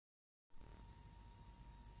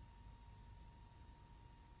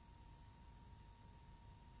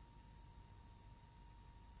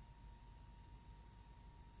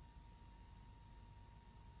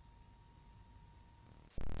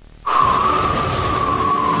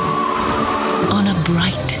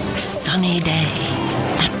bright, sunny day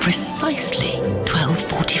at precisely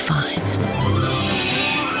 12:45.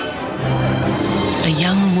 A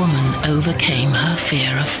young woman overcame her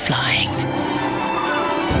fear of flying,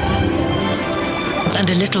 and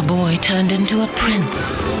a little boy turned into a prince.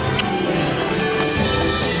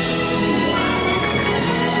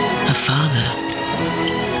 Her father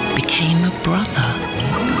became a brother.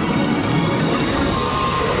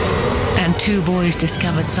 And two boys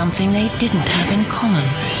discovered something they didn't have in common.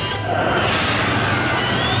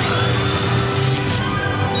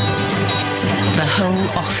 The whole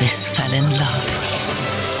office fell in love.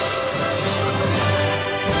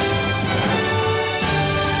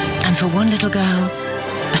 And for one little girl,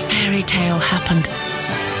 a fairy tale happened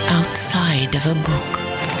outside of a book.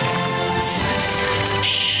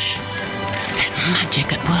 Shh! There's magic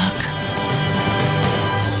at work.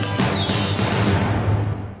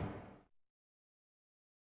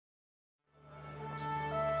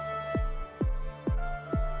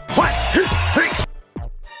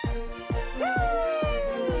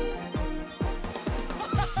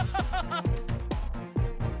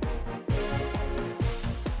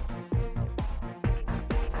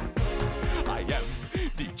 I am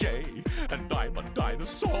DJ, and I'm a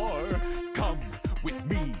dinosaur. Come with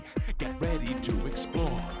me, get ready to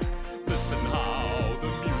explore. Listen how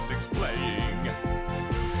the music's playing.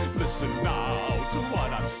 Listen now to what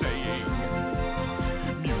I'm saying.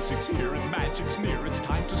 Music's here and magic's near. It's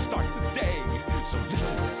time to start the day. So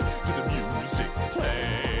listen to the music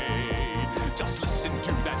play.